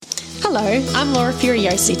Hello, I'm Laura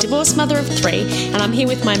Furiosi, divorced mother of 3, and I'm here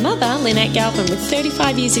with my mother, Lynette Galvin, with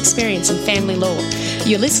 35 years' experience in family law.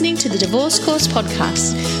 You're listening to the Divorce Course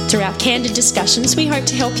podcast. Through our candid discussions, we hope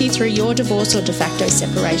to help you through your divorce or de facto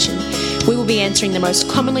separation. We will be answering the most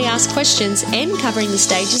commonly asked questions and covering the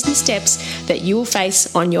stages and steps that you will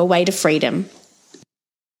face on your way to freedom.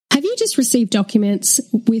 Have you just received documents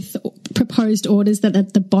with proposed orders that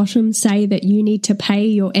at the bottom say that you need to pay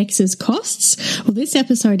your ex's costs? Well, this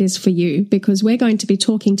episode is for you because we're going to be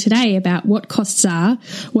talking today about what costs are,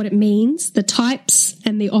 what it means, the types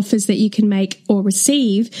and the offers that you can make or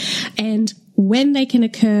receive, and when they can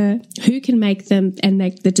occur, who can make them and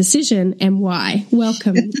make the decision, and why.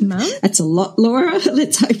 Welcome, Mum. That's a lot, Laura.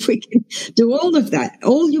 Let's hope we can do all of that.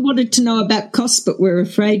 All you wanted to know about costs, but we're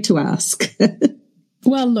afraid to ask.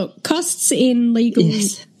 Well, look, costs in legal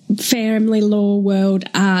family law world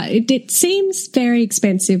it seems very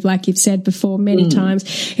expensive, like you've said before many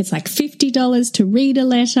times. It's like $50 to read a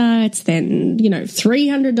letter. It's then,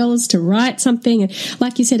 $300 to write something. And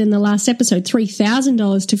like you said in the last episode,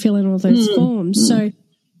 $3,000 to fill in all those forms. So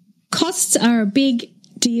costs are a big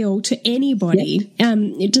deal to anybody.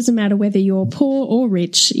 It doesn't matter whether you're poor or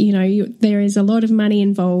rich. There is a lot of money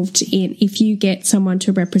involved in if you get someone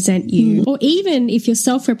to represent you, or even if you're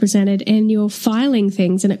self-represented and you're filing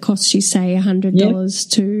things and it costs you, say,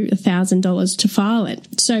 $100 to $1,000 to file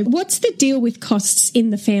it. So what's the deal with costs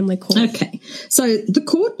in the family court? Okay. So the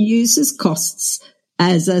court uses costs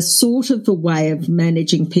as a sort of a way of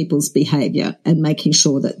managing people's behaviour and making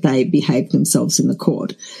sure that they behave themselves in the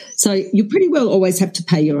court. So you pretty well always have to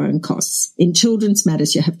pay your own costs. In children's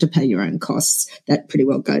matters, you have to pay your own costs. That pretty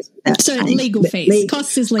well goes without saying. So legal fees.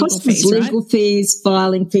 Costs is legal fees, right? Legal fees,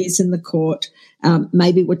 filing fees in the court,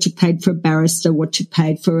 maybe what you paid for a barrister, what you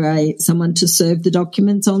paid for someone to serve the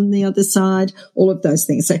documents on the other side, all of those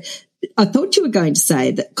things. So I thought you were going to say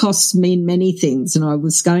that costs mean many things, and I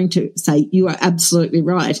was going to say you are absolutely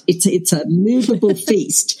right. It's a movable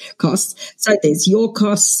feast, costs. So there's your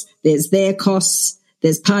costs, there's their costs,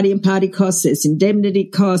 there's party and party costs, there's indemnity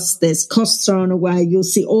costs, there's costs thrown away. You'll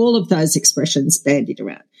see all of those expressions bandied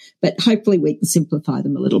around. But hopefully we can simplify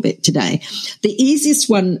them a little bit today. The easiest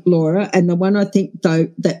one, Laura, and the one I think, though,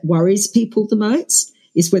 that worries people the most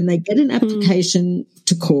is when they get an application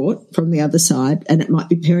to court from the other side, and it might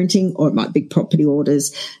be parenting or it might be property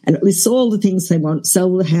orders, and it lists all the things they want: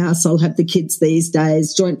 sell the house, I'll have the kids these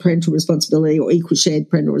days, joint parental responsibility or equal shared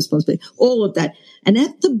parental responsibility, all of that. And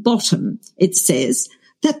at the bottom, it says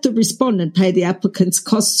that the respondent pay the applicant's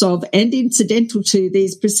costs of and incidental to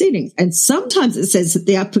these proceedings. And sometimes it says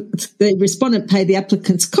that the respondent pay the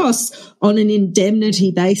applicant's costs on an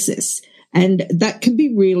indemnity basis. And that can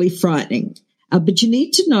be really frightening. But you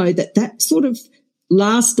need to know that sort of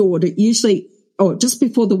last order, usually, or just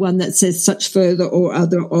before the one that says such further or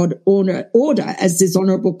other order as this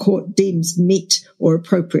honourable court deems meet or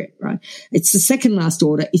appropriate, right? It's the second last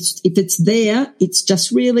order. If it's there, it's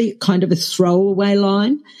just really kind of a throwaway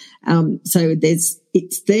line. So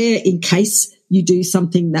it's there in case you do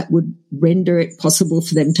something that would render it possible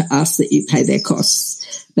for them to ask that you pay their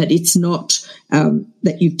costs. But it's not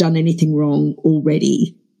that you've done anything wrong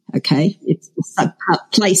already. Okay, it's a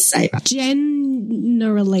place saver.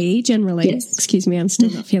 Generally, yes. Excuse me, I'm still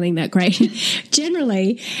not feeling that great.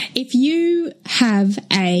 Generally, if you have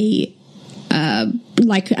like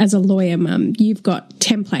as a lawyer, Mum, you've got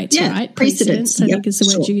templates, right? Precedents. I think is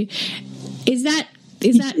the word you. Is that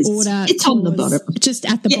order? It's on the bottom. Just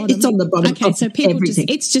at the bottom. It's on the bottom. Okay, so people everything.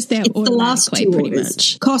 it's just their the last two pretty orders,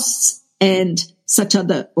 much. Costs and such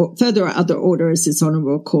other or further other orders as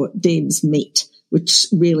honourable court deems meet, which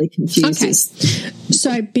really confuses. Okay.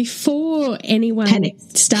 So before anyone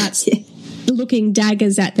starts looking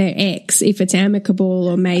daggers at their ex, if it's amicable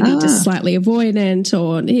or maybe just slightly avoidant,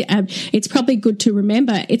 or it's probably good to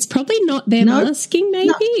remember it's probably not them asking,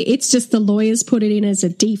 maybe. It's just the lawyers put it in as a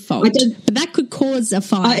default. But that could cause a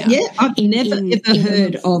fire. I've never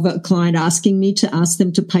heard of a client asking me to ask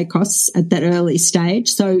them to pay costs at that early stage.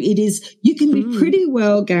 So it is, you can be pretty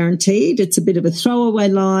well guaranteed. It's a bit of a throwaway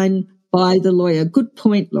line by the lawyer. Good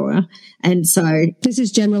point, Laura. And so this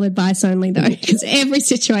is general advice only, though, because every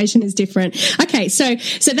situation is different. Okay, so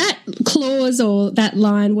that clause or that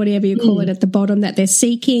line, whatever you call it at the bottom that they're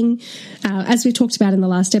seeking, as we talked about in the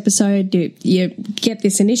last episode, you get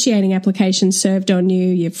this initiating application served on you,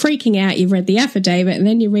 you're freaking out, you've read the affidavit, and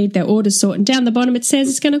then you read their order sort, and down the bottom it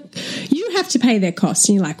says you have to pay their costs.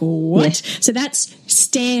 And you're like, what? Yes. So that's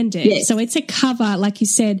standard. Yes. So it's a cover, like you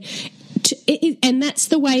said. And that's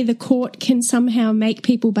the way the court can somehow make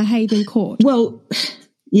people behave in court. Well,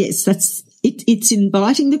 yes, that's it's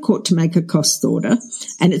inviting the court to make a cost order,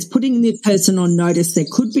 and it's putting the person on notice there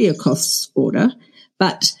could be a cost order,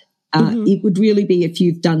 but it would really be if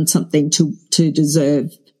you've done something to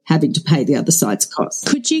deserve having to pay the other side's costs.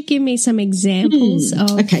 Could you give me some examples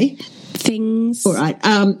of things? All right.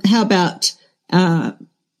 How about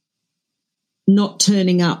not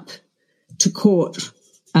turning up to court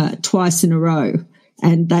twice in a row,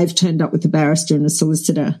 and they've turned up with a barrister and a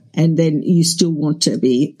solicitor, and then you still want to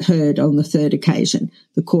be heard on the third occasion?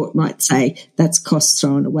 The court might say that's costs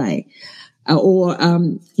thrown away. Or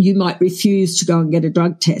you might refuse to go and get a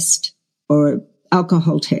drug test or an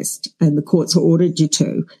alcohol test, and the court's ordered you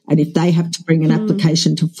to. And if they have to bring an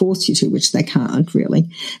application to force you to, which they can't really,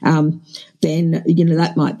 then,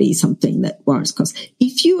 that might be something that warrants costs.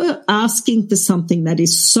 If you are asking for something that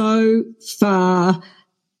is so far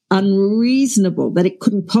unreasonable that it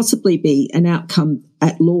couldn't possibly be an outcome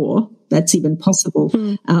at law, that's even possible,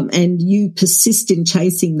 and you persist in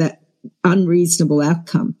chasing that unreasonable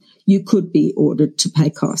outcome, you could be ordered to pay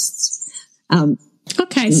costs.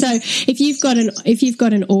 Okay, so if you've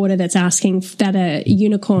got an order that's asking that a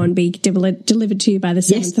unicorn be delivered to you by the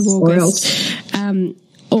 7th of August,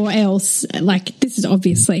 or else, like, this is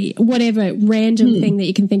obviously whatever random thing that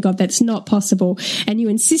you can think of that's not possible, and you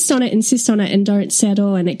insist on it and don't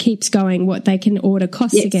settle, and it keeps going, what they can order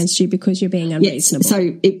costs against you because you're being unreasonable.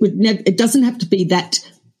 So it doesn't have to be that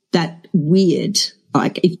weird.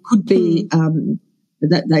 Like, it could be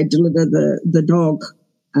that they deliver the dog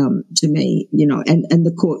to me, and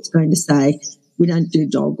the court's going to say, we don't do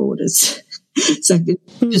dog orders. So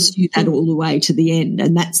pursue that all the way to the end,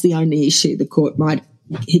 and that's the only issue. The court might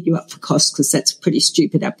hit you up for costs because that's a pretty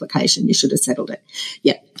stupid application. You should have settled it.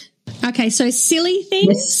 Yeah. Okay, so silly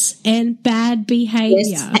things and bad behaviour.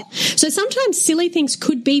 Yes. So sometimes silly things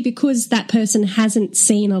could be because that person hasn't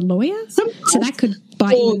seen a lawyer. So that could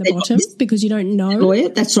bite you in the bottom because you don't know. Lawyer,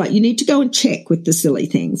 that's right. You need to go and check with the silly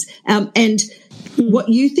things. And what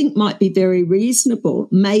you think might be very reasonable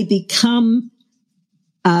may become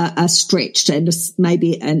a stretched and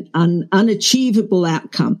maybe an unachievable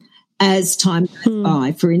outcome as time goes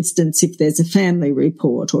by. For instance, if there's a family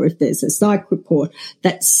report or if there's a psych report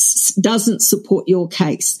that doesn't support your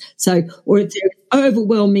case, or if there's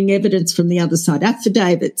overwhelming evidence from the other side,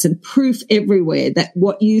 affidavits and proof everywhere that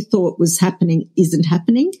what you thought was happening isn't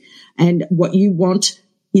happening, and what you want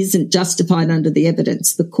isn't justified under the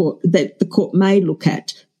evidence, the court may look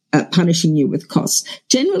at punishing you with costs.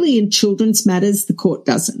 Generally, in children's matters, the court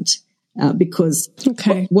doesn't. Because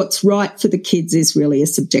what's right for the kids is really a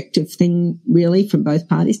subjective thing, really, from both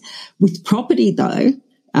parties. With property, though,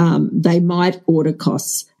 they might order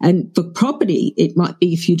costs. And for property, it might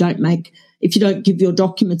be if you don't give your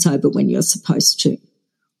documents over when you're supposed to.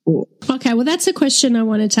 Okay, well, that's a question I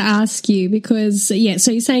wanted to ask you because, so you're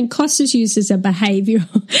saying cost is used as a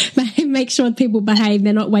behavioural, make sure people behave,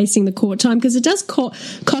 they're not wasting the court time, because it does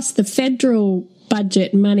cost the federal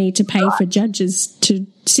budget money to pay for judges to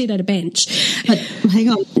sit at a bench. But hang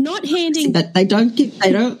on, not handing that they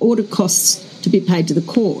don't order costs to be paid to the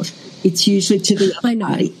court. It's usually to the other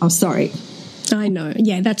party. Oh, sorry. I know.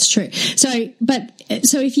 Yeah, that's true. So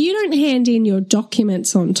if you don't hand in your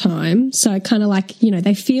documents on time, so kind of like,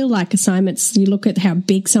 they feel like assignments, you look at how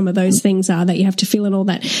big some of those things are that you have to fill in, all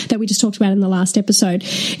that we just talked about in the last episode.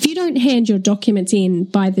 If you don't hand your documents in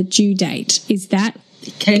by the due date, is that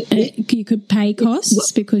you could pay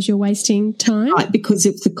costs because you're wasting time? Right, because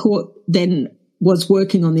if the court then was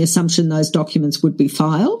working on the assumption those documents would be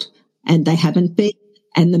filed and they haven't been,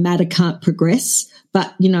 and the matter can't progress,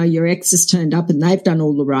 but, your ex has turned up and they've done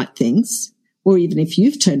all the right things, or even if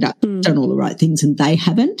you've turned up, done all the right things and they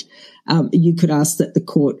haven't, you could ask that the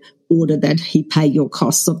court order that he pay your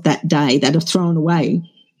costs of that day that are thrown away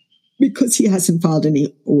because he hasn't filed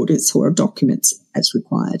any orders or documents as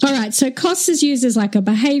required. All right, so costs is used as like a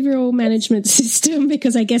behavioural management system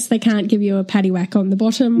because I guess they can't give you a patty whack on the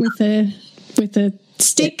bottom with a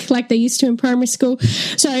stick like they used to in primary school.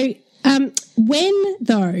 So when,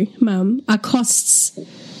 though, Mum, are costs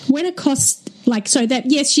like, so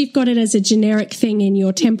that, yes, you've got it as a generic thing in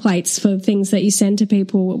your templates for things that you send to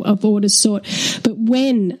people of orders sort, but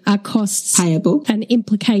when are costs payable? An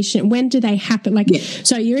implication? When do they happen? Like,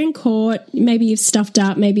 so you're in court, maybe you've stuffed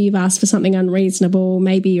up, maybe you've asked for something unreasonable,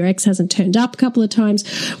 maybe your ex hasn't turned up a couple of times.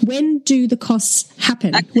 When do the costs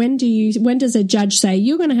happen? When does a judge say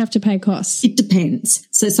you're going to have to pay costs? It depends.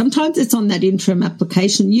 So sometimes it's on that interim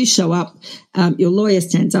application. You show up, your lawyer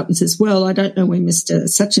stands up and says, well, I don't know where Mr.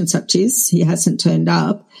 Such and Such is. He hasn't turned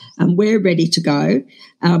up. We're ready to go.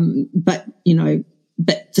 But,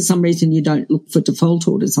 but for some reason you don't look for default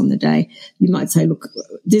orders on the day, you might say, look,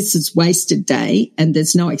 this is wasted day and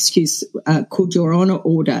there's no excuse. Could Your Honour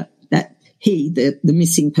order that he, the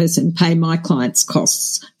missing person, pay my client's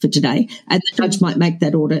costs for today? And the judge might make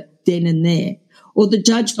that order then and there. Or the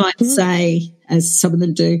judge might say, as some of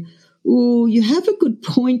them do, oh, you have a good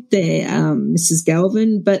point there, Mrs.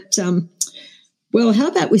 Galvin, but, well, how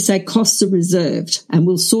about we say costs are reserved and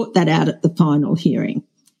we'll sort that out at the final hearing.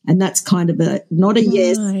 And that's kind of not a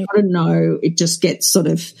yes, not a no. It just gets sort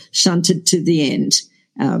of shunted to the end.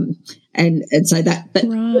 And so that, but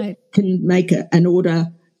can make an order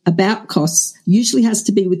about costs, usually has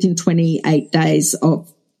to be within 28 days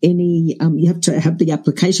of any, you have to have the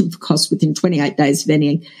application for costs within 28 days of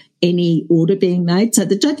any order being made. So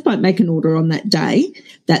the judge might make an order on that day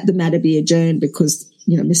that the matter be adjourned because,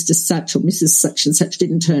 you know, Mr. Such or Mrs. Such and Such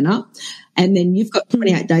didn't turn up. And then you've got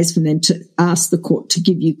 28 days from then to ask the court to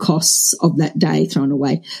give you costs of that day thrown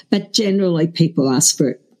away. But generally people ask for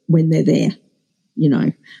it when they're there. You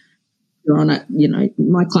know, Your Honour, you know,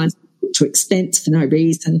 my client's put to expense for no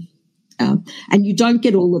reason. And you don't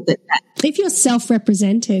get all of that. If you're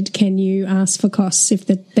self-represented, can you ask for costs if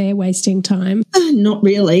they're wasting time? Not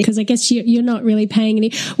really. Because I guess you're not really paying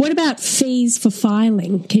any. What about fees for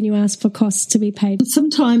filing? Can you ask for costs to be paid?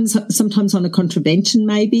 Sometimes on a contravention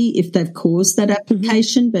maybe if they've caused that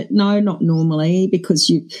application, but no, not normally because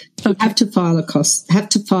you have to file a cost,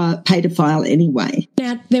 pay to file anyway.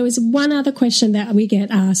 Now, there was one other question that we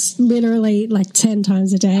get asked literally like 10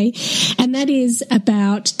 times a day, and that is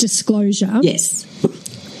about disclosure. Yes.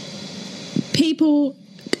 People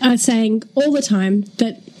are saying all the time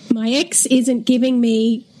that my ex isn't giving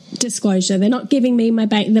me disclosure. They're not giving me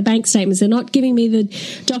the bank statements. They're not giving me the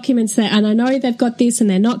documents that, and I know they've got this and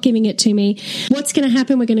they're not giving it to me. What's going to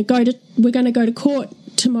happen? We're going to go to court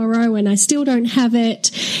tomorrow and I still don't have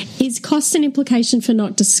it. Is cost an implication for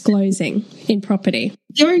not disclosing in property?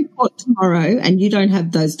 You're in court tomorrow and you don't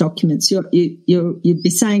have those documents. You'd be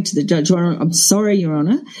saying to the judge, Your Honour, I'm sorry, Your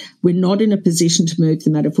Honour, we're not in a position to move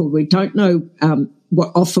the matter forward. We don't know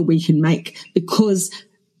what offer we can make because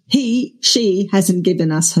she hasn't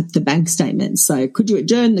given us the bank statements. So could you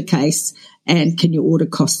adjourn the case and can you order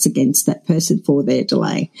costs against that person for their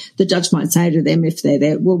delay? The judge might say to them if they're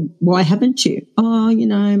there, well, why haven't you? Oh, you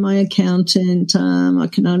know, my accountant, I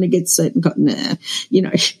can only get certain, you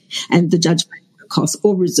know, and the judge may order costs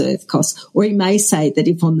or reserve costs. Or he may say that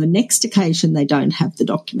if on the next occasion they don't have the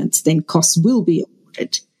documents, then costs will be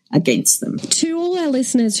ordered against them. To all our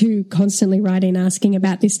listeners who constantly write in asking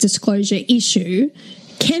about this disclosure issue,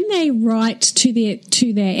 can they write to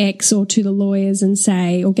their ex or to the lawyers and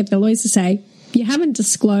say, or get the lawyers to say, you haven't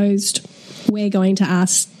disclosed, we're going to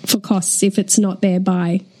ask for costs if it's not there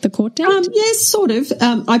by the court date? Yes, sort of.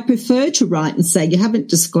 I prefer to write and say, you haven't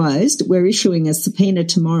disclosed, we're issuing a subpoena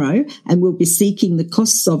tomorrow and we'll be seeking the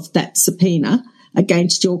costs of that subpoena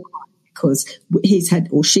against your client because he's had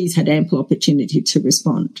or she's had ample opportunity to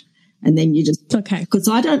respond. And then you just, okay. Because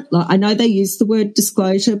I know they use the word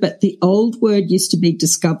disclosure, but the old word used to be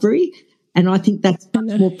discovery. And I think that's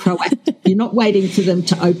much more proactive. You're not waiting for them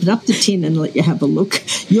to open up the tin and let you have a look.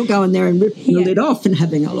 You're going there and ripping the lid off and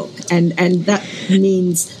having a look. And that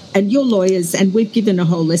means, and your lawyers, and we've given a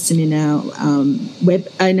whole lesson in our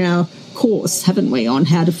in our course, haven't we, on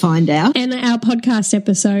how to find out. And our podcast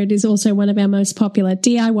episode is also one of our most popular,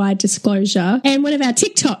 DIY disclosure, and one of our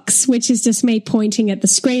TikToks, which is just me pointing at the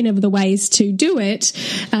screen of the ways to do it,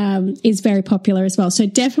 is very popular as well. So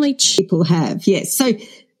definitely people have, yes. So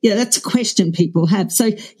yeah, that's a question people have.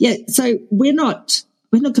 So yeah, so we're not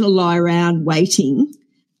going to lie around waiting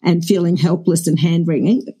and feeling helpless and hand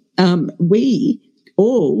wringing. We,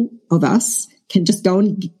 all of us, can just go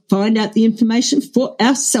and find out the information for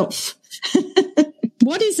ourselves.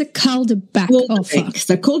 What is a Calderbank offer?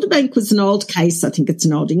 So Calderbank was an old case. I think it's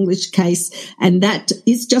an old English case. And that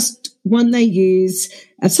is just one they use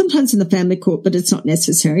sometimes in the family court, but it's not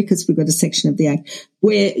necessary because we've got a section of the Act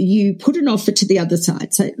where you put an offer to the other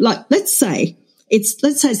side. So like, let's say it's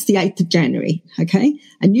the 8th of January. Okay.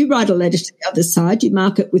 And you write a letter to the other side. You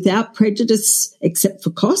mark it without prejudice except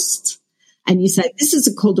for costs. And you say, this is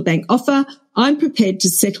a Calderbank offer. I'm prepared to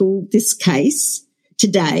settle this case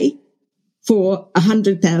today for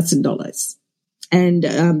 $100,000. And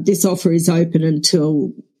this offer is open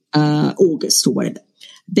until August or whatever.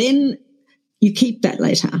 Then you keep that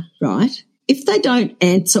letter, right? If they don't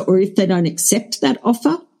answer or if they don't accept that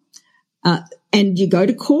offer, and you go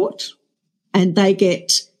to court and they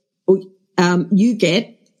get, you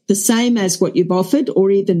get the same as what you've offered or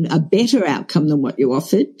even a better outcome than what you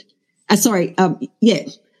offered.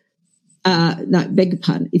 no, beg your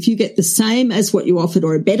pardon. If you get the same as what you offered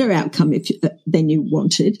or a better outcome than you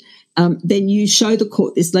wanted, then you show the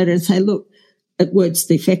court this letter and say, look, it words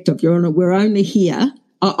the effect of, Your Honour, we're only here.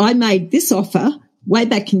 I made this offer way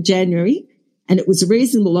back in January, and it was a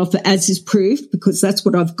reasonable offer, as is proved, because that's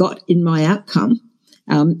what I've got in my outcome,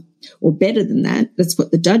 or better than that. That's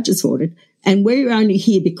what the judge has ordered. And we're only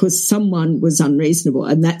here because someone was unreasonable,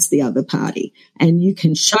 and that's the other party. And you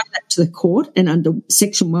can show that to the court, and under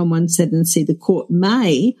Section 117C, the court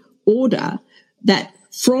may order that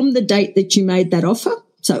from the date that you made that offer,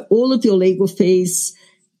 so all of your legal fees,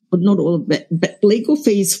 well, not all of it, but legal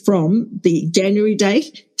fees from the January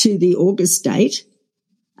date to the August date,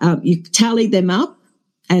 you tally them up,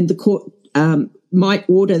 and the court might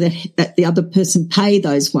order that the other person pay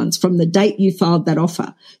those ones from the date you filed that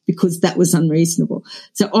offer, because that was unreasonable.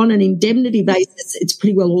 So on an indemnity basis, it's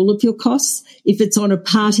pretty well all of your costs. If it's on a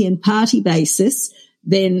party and party basis,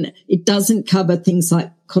 then it doesn't cover things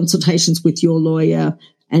like consultations with your lawyer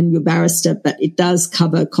and your barrister, but it does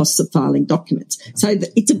cover costs of filing documents. So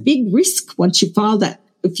it's a big risk once you file that.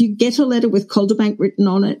 If you get a letter with Calderbank written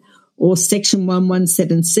on it, or Section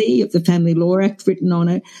 117C of the Family Law Act written on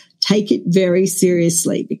it, take it very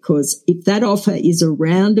seriously, because if that offer is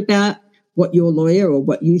around about what your lawyer or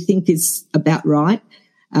what you think is about right,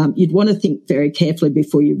 you'd want to think very carefully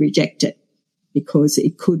before you reject it, because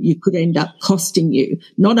you could end up costing you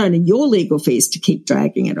not only your legal fees to keep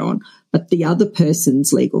dragging it on, but the other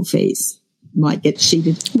person's legal fees might get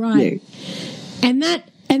cheated. Right.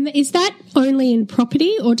 And is that only in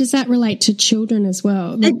property, or does that relate to children as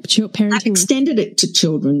well? Parenting? I've extended it to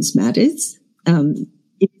children's matters.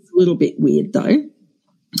 It's a little bit weird though,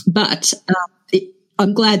 but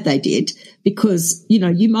I'm glad they did, because,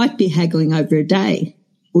 you might be haggling over a day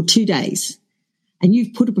or 2 days, and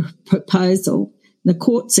you've put a proposal. The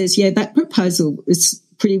court says, yeah, that proposal is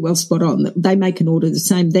pretty well spot on. They make an order the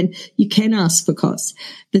same, then you can ask for costs.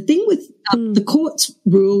 The thing with the court's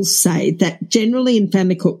rules say that generally in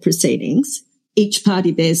family court proceedings, each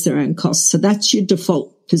party bears their own costs. So that's your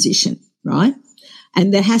default position, right?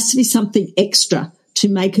 And there has to be something extra to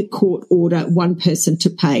make a court order one person to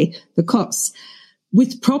pay the costs.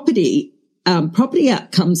 With property, property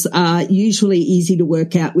outcomes are usually easy to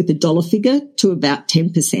work out with a dollar figure to about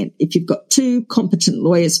 10%. If you've got two competent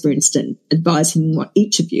lawyers, for instance, advising one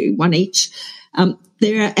each,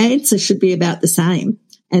 their answer should be about the same.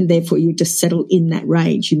 And therefore you just settle in that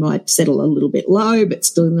range. You might settle a little bit low, but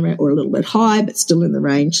still in the range, or a little bit high, but still in the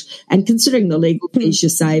range. And considering the legal fees you're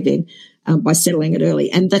saving by settling it early,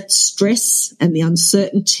 and that stress and the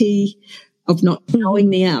uncertainty of not knowing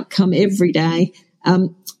the outcome every day,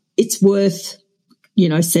 it's worth,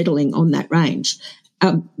 settling on that range.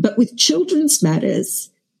 But with children's matters,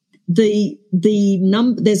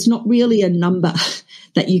 there's not really a number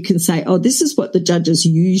that you can say, oh, this is what the judges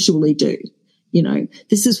usually do.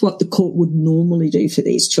 This is what the court would normally do for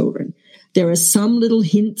these children. There are some little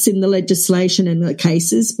hints in the legislation and the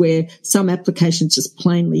cases where some applications just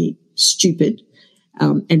plainly stupid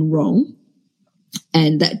and wrong,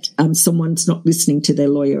 and that someone's not listening to their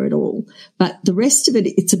lawyer at all. But the rest of it,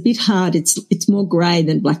 it's a bit hard. It's more grey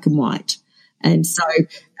than black and white. And so,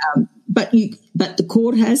 but the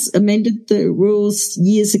court has amended the rules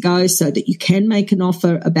years ago so that you can make an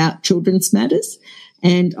offer about children's matters.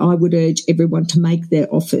 And I would urge everyone to make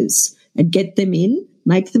their offers and get them in,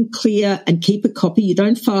 make them clear, and keep a copy. You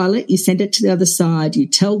don't file it. You send it to the other side. You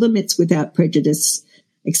tell them it's without prejudice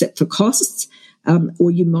except for costs. Or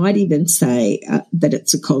you might even say that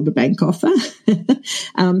it's a Calderbank offer.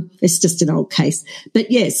 It's just an old case. But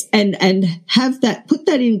yes, and have that, put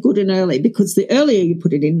that in good and early, because the earlier you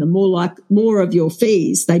put it in, the more of your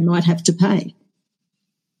fees they might have to pay.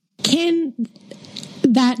 Can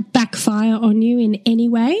that backfire on you in any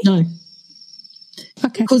way? No.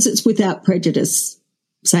 Okay. Because it's without prejudice,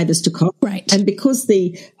 save us to cost. Right. And because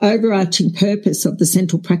the overarching purpose of the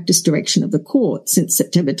central practice direction of the court since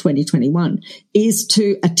September 2021 is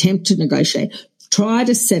to attempt to negotiate, try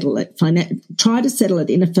to settle it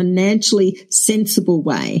in a financially sensible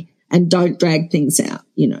way, and don't drag things out,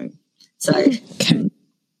 So. Okay.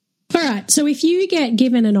 All right. So if you get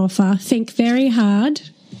given an offer, think very hard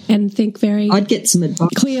and think very I'd get some advice.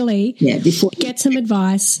 Clearly. Yeah, before. Get some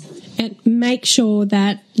advice and make sure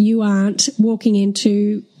that you aren't walking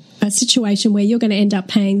into a situation where you're going to end up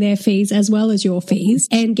paying their fees as well as your fees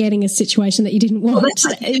and getting a situation that you didn't want.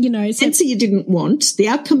 Answer you didn't want, the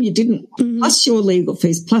outcome you didn't want, plus your legal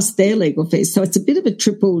fees, plus their legal fees. So it's a bit of a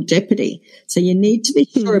triple jeopardy. So you need to be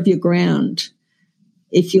sure of your ground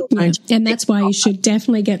if you're going to. And that's why you should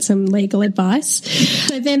definitely get some legal advice.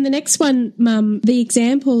 So then the next one, Mum, the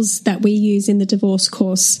examples that we use in the divorce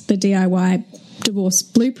course, the DIY divorce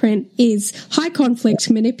blueprint, is high conflict,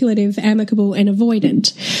 manipulative, amicable, and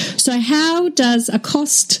avoidant. So how does a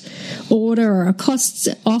cost order or a cost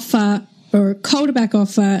offer or a Calderbank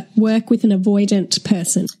offer work with an avoidant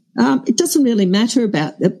person? It doesn't really matter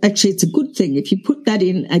about, actually it's a good thing. If you put that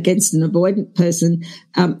in against an avoidant person,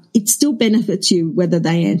 it still benefits you whether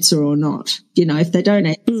they answer or not. You know, if they don't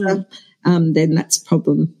answer, then that's a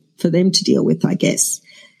problem for them to deal with, I guess.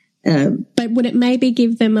 But would it maybe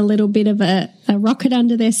give them a little bit of a rocket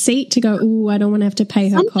under their seat to go, oh, I don't want to have to pay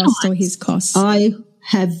her cost or his cost? I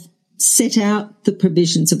have set out the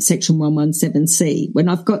provisions of Section 117C. When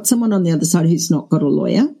I've got someone on the other side who's not got a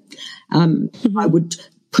lawyer, I would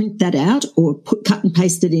print that out or cut and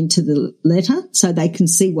paste it into the letter so they can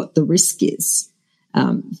see what the risk is,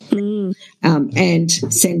 and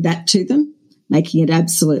send that to them, making it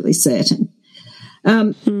absolutely certain.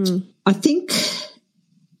 I think,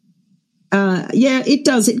 it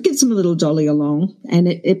does. It gives them a little dolly along and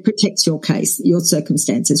it protects your case, your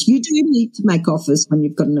circumstances. You do need to make offers when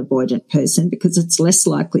you've got an avoidant person because it's less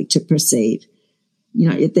likely to proceed. You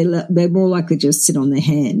know, they're more likely to just sit on their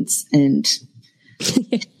hands and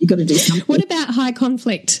you've got to do something. What about high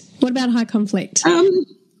conflict?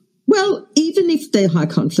 Well, even if they're high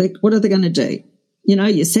conflict, what are they going to do? You know,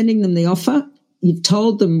 you're sending them the offer, you've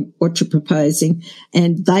told them what you're proposing,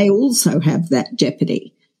 and they also have that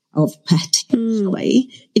jeopardy of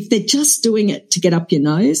potentially, if they're just doing it to get up your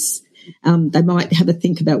nose, they might have a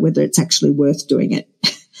think about whether it's actually worth doing it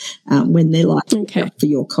when they're like for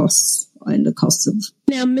your costs and the costs of.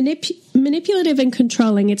 Now, manipulative and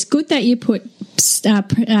controlling, it's good that you put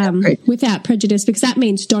without prejudice, because that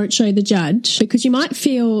means don't show the judge, because you might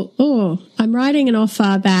feel, oh, I'm writing an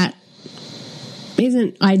offer that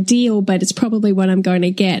isn't ideal, but it's probably what I'm going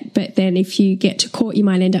to get. But then if you get to court, you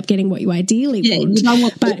might end up getting what you ideally want. You don't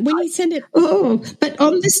want but when you send it... Oh, but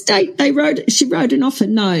on this date, she wrote an offer.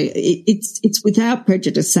 No, it's without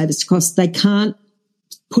prejudice, say this cost. They can't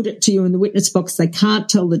put it to you in the witness box. They can't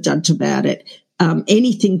tell the judge about it.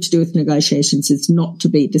 Anything to do with negotiations is not to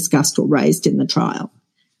be discussed or raised in the trial.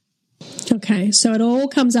 Okay, so it all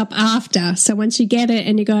comes up after. So once you get it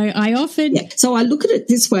and you go, I offered... Yeah. So I look at it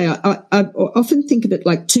this way. I often think of it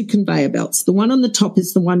like two conveyor belts. The one on the top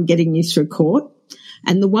is the one getting you through court,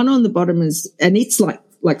 and the one on the bottom is, and it's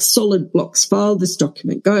like solid blocks. File this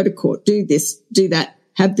document, go to court, do this, do that,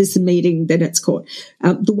 have this meeting, then it's court.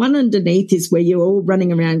 The one underneath is where you're all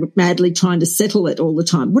running around madly trying to settle it all the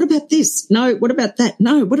time. What about this? No. What about that?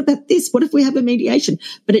 No. What about this? What if we have a mediation?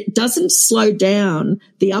 But it doesn't slow down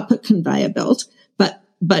the upper conveyor belt.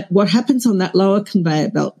 But what happens on that lower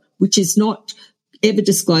conveyor belt, which is not ever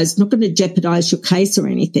disclosed, not going to jeopardize your case or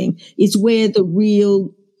anything, is where the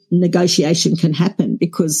real negotiation can happen,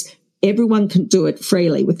 because everyone can do it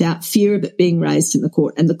freely without fear of it being raised in the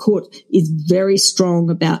court. And the court is very strong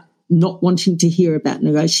about not wanting to hear about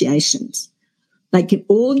negotiations. They can,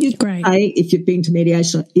 all you can say if you've been to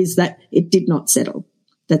mediation is that it did not settle.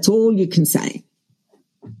 That's all you can say.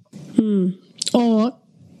 Or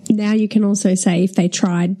now you can also say if they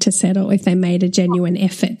tried to settle, if they made a genuine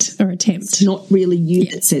effort or attempt. It's not really you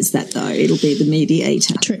that says that, though. It'll be the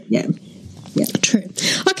mediator. True. Yeah. Yeah. True.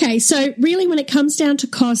 Okay, so really when it comes down to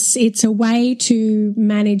costs, it's a way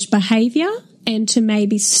manage behaviour and to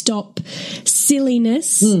maybe stop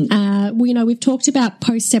silliness. We've talked about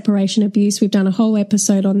post-separation abuse. We've done a whole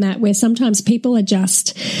episode on that, where sometimes people are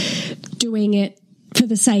just doing it for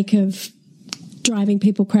the sake of driving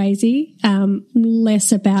people crazy,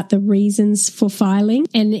 less about the reasons for filing.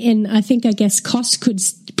 And I guess costs could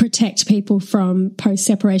protect people from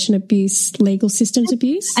post-separation abuse, legal systems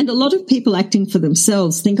abuse. And a lot of people acting for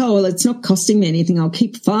themselves think, oh, well, it's not costing me anything. I'll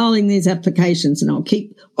keep filing these applications and I'll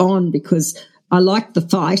keep on because I like the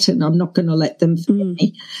fight and I'm not going to let them forget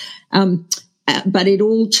me. But it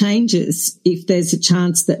all changes if there's a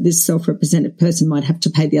chance that this self-represented person might have to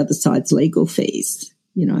pay the other side's legal fees.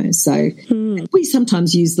 You know, so we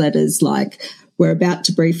sometimes use letters like, we're about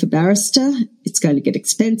to brief a barrister. It's going to get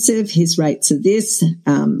expensive. His rates are this.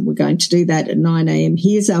 We're going to do that at 9 a.m.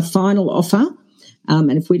 Here's our final offer.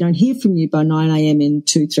 And if we don't hear from you by 9 a.m. in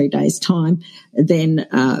 2-3 days' time, then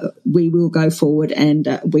we will go forward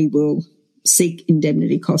and we will seek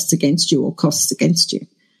indemnity costs against you or costs against you.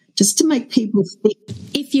 Just to make people think.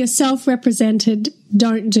 If you're self-represented,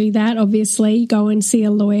 don't do that, obviously. Go and see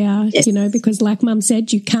a lawyer, because like Mum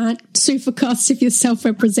said, you can't sue for costs if you're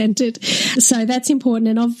self-represented. So that's important.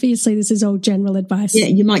 And obviously this is all general advice. Yeah,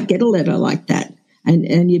 you might get a letter like that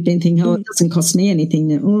and you've been thinking, oh, it doesn't cost me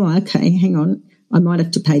anything. Oh, okay, hang on. I might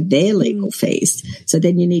have to pay their legal fees. So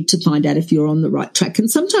then you need to find out if you're on the right track. And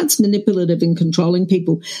sometimes manipulative and controlling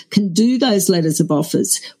people can do those letters of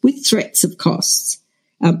offers with threats of costs.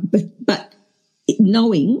 But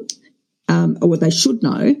knowing, or they should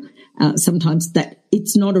know, sometimes that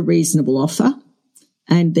it's not a reasonable offer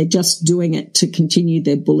and they're just doing it to continue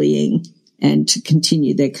their bullying and to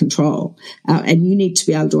continue their control. And you need to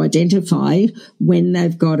be able to identify when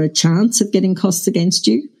they've got a chance of getting costs against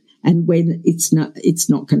you and when it's not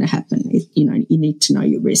going to happen. You need to know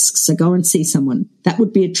your risks. So go and see someone. That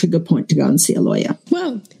would be a trigger point to go and see a lawyer.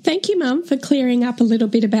 Well, thank you, Mum, for clearing up a little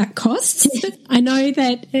bit about costs. I know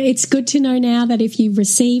that it's good to know now that if you've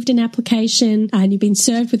received an application and you've been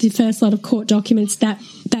served with your first lot of court documents, that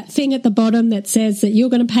thing at the bottom that says that you're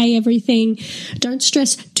going to pay everything, don't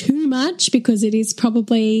stress too much because it is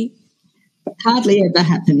probably hardly ever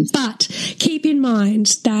happens. But keep in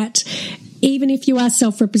mind that even if you are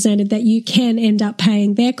self-represented, that you can end up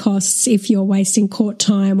paying their costs if you're wasting court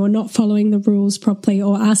time or not following the rules properly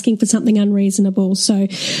or asking for something unreasonable. So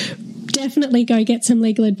definitely go get some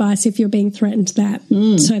legal advice if you're being threatened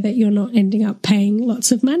so that you're not ending up paying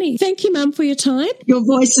lots of money. Thank you, Mum, for your time. Your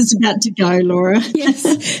voice is about to go, Laura.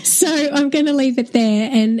 Yes. So I'm going to leave it there.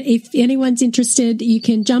 And if anyone's interested, you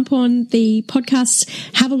can jump on the podcast,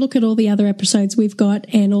 have a look at all the other episodes we've got.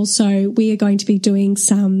 And also we are going to be doing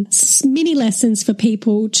some mini lessons for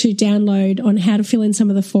people to download on how to fill in some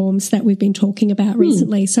of the forms that we've been talking about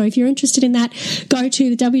recently. So if you're interested in that, go to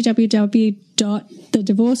the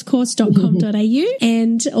www.thedivorcecourse.com.au.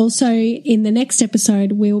 And also in the next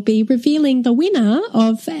episode, we'll be revealing the winner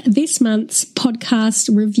of this month's podcast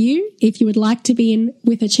review. If you would like to be in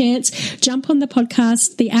with a chance, jump on the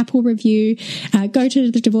podcast, the Apple review, go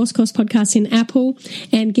to the Divorce Course podcast in Apple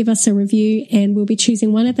and give us a review, and we'll be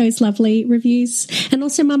choosing one of those lovely reviews. And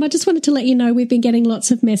also, Mum, I just wanted to let you know we've been getting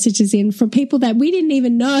lots of messages in from people that we didn't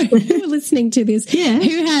even know who were listening to this,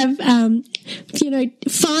 who have,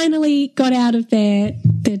 finally got out of their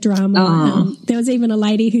drama. There was even a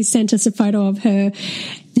lady who sent us a photo of her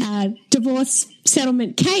divorce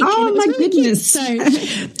settlement cake. Oh, and it was my really goodness.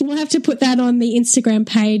 Cute. So we'll have to put that on the Instagram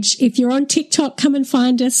page. If you're on TikTok, come and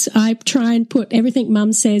find us. I try and put everything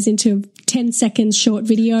Mum says into 10 seconds short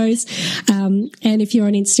videos. And if you're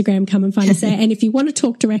on Instagram, come and find us there. And if you want to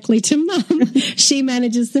talk directly to Mum, she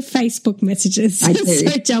manages the Facebook messages. I do.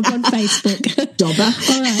 So jump on Facebook. Dobber.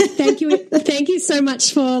 All right. Thank you. Thank you so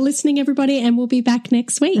much for listening, everybody. And we'll be back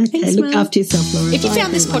next week. Okay, Thanks, look Mum. after yourself, Laura. If you Bye,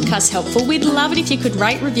 found this everyone. podcast helpful, we'd love it if you could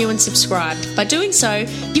rate, review and subscribe. By doing so,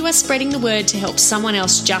 you are spreading the word to help someone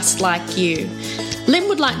else just like you. Lynn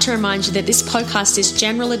would like to remind you that this podcast is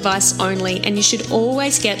general advice only, and you should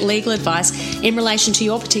always get legal advice in relation to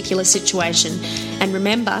your particular situation. And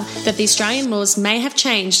remember that the Australian laws may have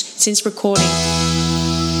changed since recording.